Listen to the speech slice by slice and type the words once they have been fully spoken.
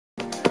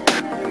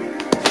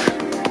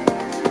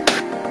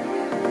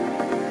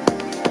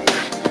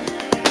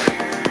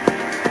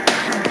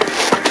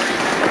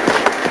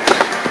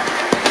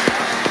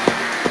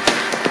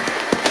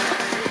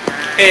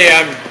Hey,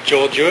 I'm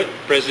Joel Jewett,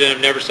 president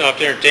of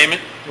Neversoft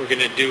Entertainment. We're going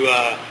to do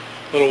a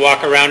little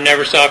walk around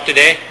Neversoft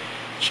today,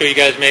 show you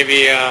guys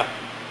maybe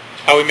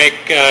how we make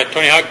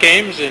Tony Hawk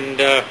games, and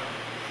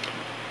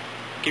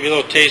give you a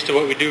little taste of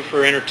what we do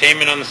for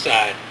entertainment on the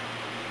side.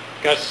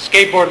 Got a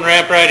skateboarding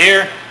ramp right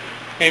here.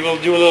 Maybe we'll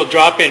do a little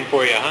drop-in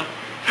for you, huh?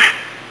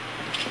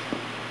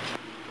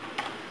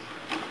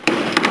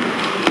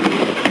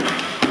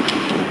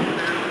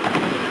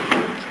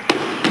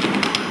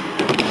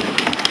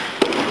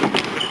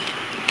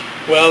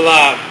 Well,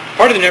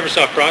 part of the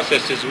Neversoft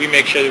process is we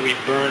make sure that we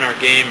burn our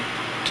game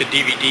to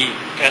DVD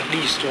at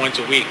least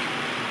once a week.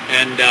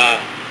 And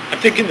I'm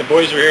thinking the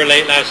boys were here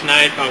late last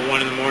night, about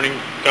 1 in the morning,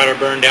 got our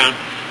burn down,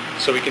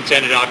 so we can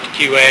send it off to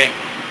QA.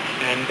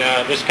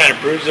 And this kind of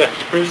proves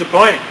the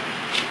point.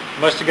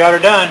 Must have got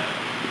her done.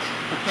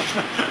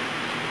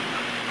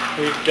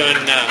 We've done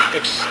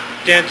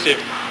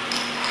extensive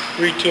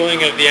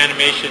retooling of the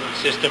animation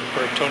system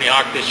for Tony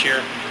Hawk this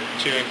year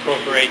to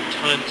incorporate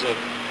tons of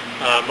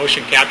motion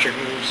capture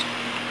moves,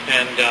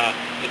 and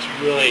it's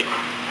really,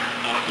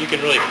 you can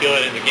really feel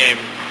it in the game.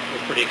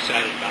 We're pretty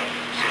excited about it.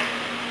 So.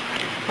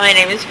 My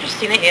name is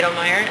Christina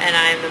Edelmeyer, and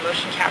I'm the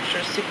motion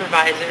capture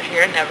supervisor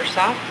here at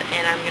Neversoft,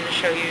 and I'm going to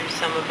show you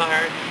some of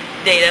our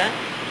data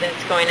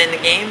that's going in the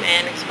game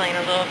and explain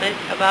a little bit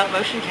about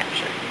motion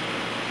capture.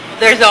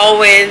 There's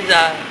always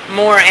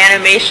more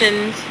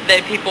animations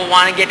that people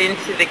want to get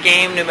into the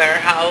game, no matter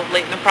how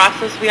late in the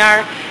process we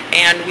are,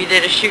 and we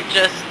did a shoot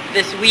just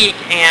this week,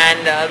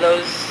 and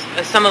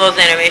some of those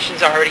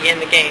animations are already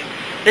in the game.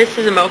 This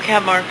is a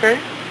mocap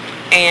marker,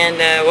 and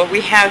what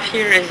we have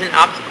here is an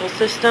optical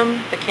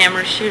system. The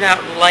cameras shoot out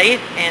light,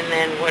 and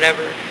then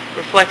whatever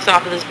reflects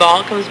off of this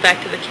ball comes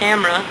back to the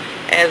camera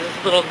as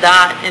this little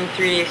dot in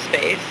 3D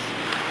space.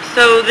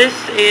 So this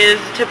is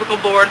a typical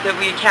board that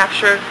we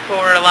capture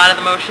for a lot of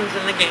the motions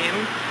in the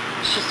game.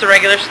 It's just a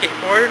regular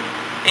skateboard,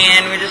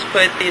 and we just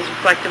put these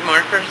reflective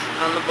markers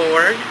on the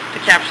board to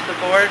capture the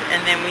board,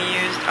 and then we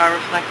used our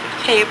reflective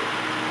tape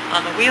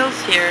on the wheels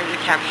here to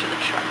capture the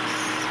trucks.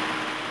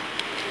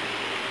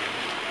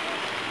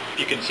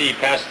 You can see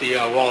past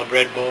the wall of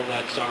Red Bull,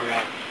 that's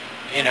our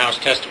in-house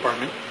test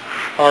department.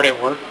 Hard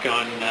at work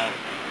on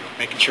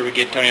making sure we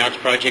get Tony Hawk's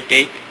Project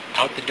 8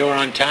 out the door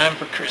on time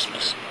for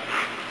Christmas.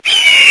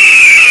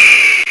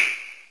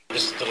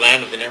 This is the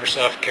land of the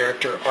Neversoft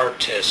character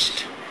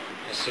artist.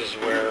 This is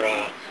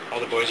where all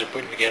the boys are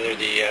putting together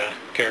the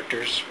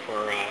characters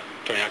for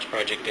Tony Hawk's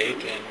Project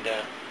 8,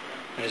 and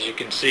as you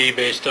can see,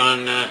 based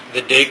on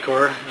the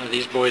decor,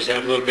 these boys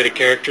have a little bit of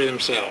character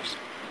themselves.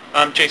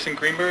 I'm Jason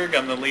Greenberg.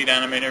 I'm the lead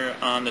animator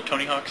on the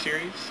Tony Hawk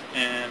series,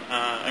 and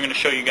I'm going to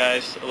show you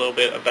guys a little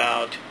bit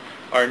about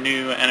our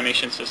new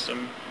animation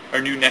system,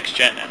 our new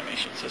next-gen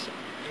animation system.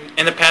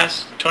 In the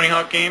past Tony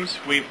Hawk games,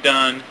 we've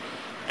done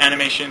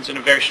animations in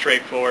a very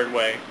straightforward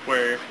way,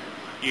 where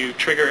you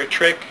trigger a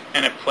trick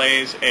and it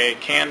plays a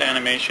canned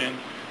animation,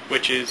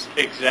 which is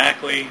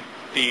exactly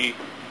the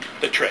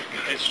trick.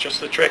 It's just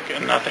the trick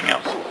and nothing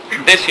else.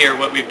 This year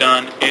what we've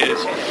done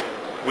is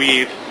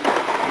we've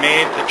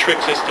made the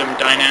trick system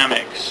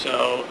dynamic.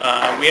 So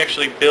we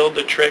actually build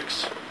the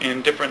tricks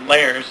in different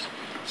layers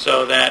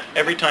so that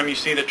every time you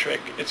see the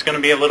trick, it's going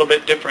to be a little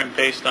bit different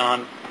based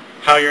on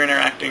how you're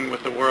interacting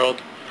with the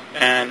world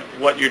and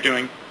what you're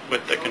doing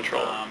with the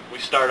control. We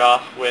start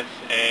off with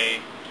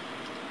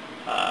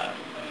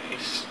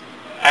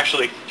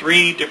actually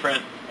 3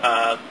 different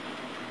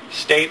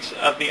states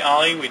of the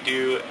ollie. We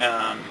do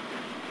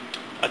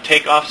a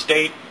takeoff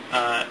state,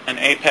 an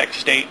apex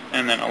state,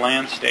 and then a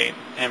land state,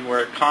 and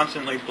we're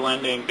constantly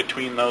blending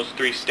between those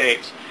 3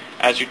 states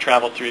as you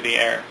travel through the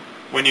air.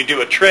 When you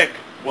do a trick,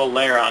 we'll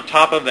layer on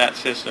top of that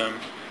system,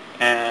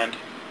 and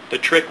the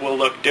trick will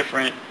look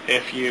different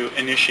if you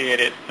initiate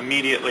it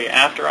immediately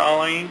after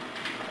ollieing,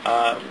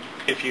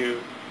 if you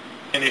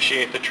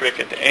initiate the trick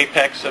at the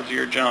apex of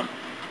your jump,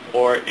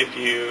 or if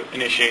you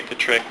initiate the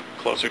trick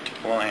closer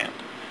to the land.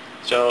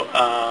 So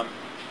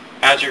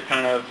as you're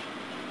kind of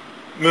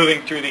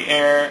moving through the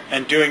air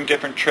and doing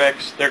different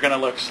tricks, they're going to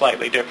look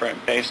slightly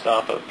different based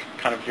off of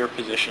kind of your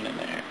position in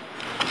the air.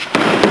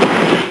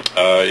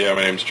 Yeah,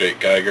 my name's Jake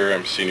Geiger.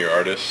 I'm a senior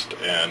artist,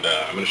 and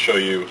I'm going to show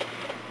you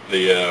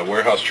the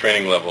warehouse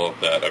training level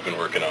that I've been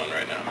working on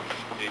right now.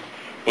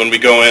 When we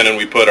go in and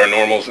we put our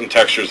normals and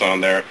textures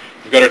on there,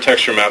 we've got our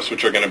texture maps,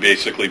 which are going to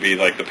basically be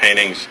like the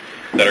paintings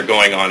that are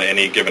going on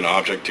any given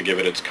object to give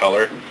it its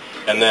color.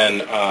 And then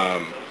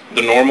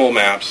the normal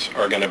maps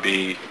are going to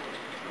be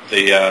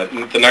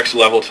the next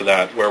level to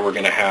that, where we're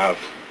going to have,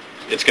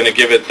 it's going to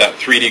give it that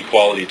 3D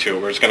quality to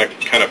it, where it's going to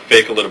kind of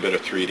fake a little bit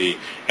of 3D.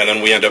 And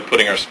then we end up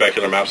putting our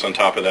specular maps on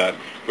top of that,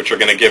 which are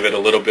going to give it a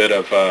little bit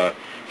of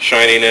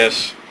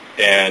shininess,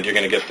 and you're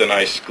going to get the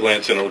nice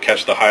glints, and it'll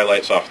catch the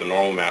highlights off the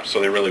normal map, so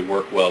they really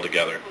work well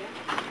together.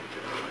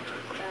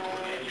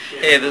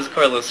 Hey, this is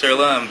Carlos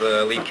Serla. I'm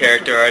the lead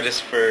character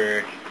artist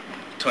for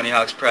Tony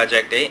Hawk's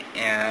Project 8,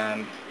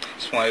 and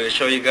just wanted to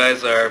show you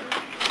guys our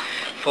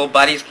full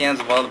body scans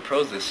of all the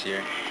pros this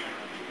year.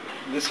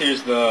 This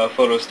here's the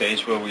photo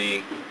stage where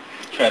we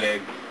try to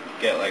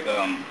get like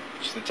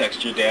just the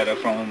texture data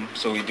from them.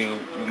 So we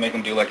make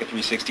them do like a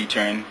 360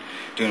 turn,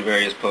 doing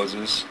various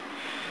poses.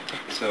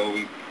 So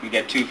we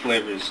get two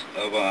flavors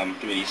of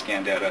 3D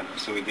scan data.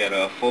 So we get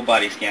a full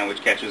body scan,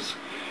 which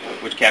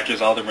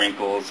captures all the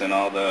wrinkles and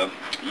all the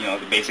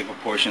the basic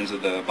proportions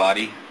of the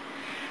body.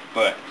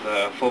 But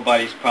the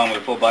problem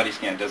with full body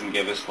scan doesn't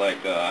give us like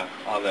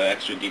all the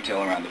extra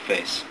detail around the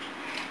face.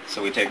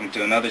 So we take them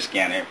to another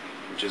scanner,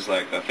 which is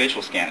like a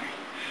facial scanner,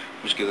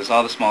 which gives us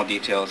all the small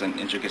details and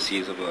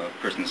intricacies of a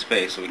person's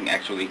face, so we can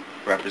actually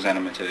represent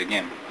them into the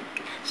game.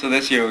 So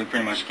this year we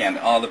pretty much scanned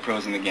all the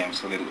pros in the game,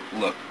 so they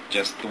look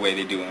just the way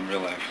they do in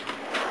real life.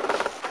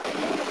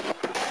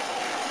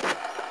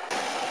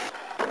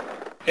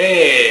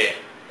 Hey,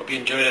 hope you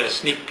enjoyed a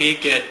sneak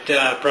peek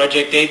at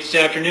Project 8 this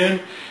afternoon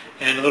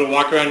and a little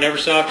walk around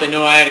Neversoft. I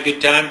know I had a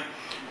good time.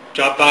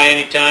 Drop by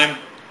anytime.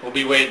 We'll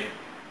be waiting.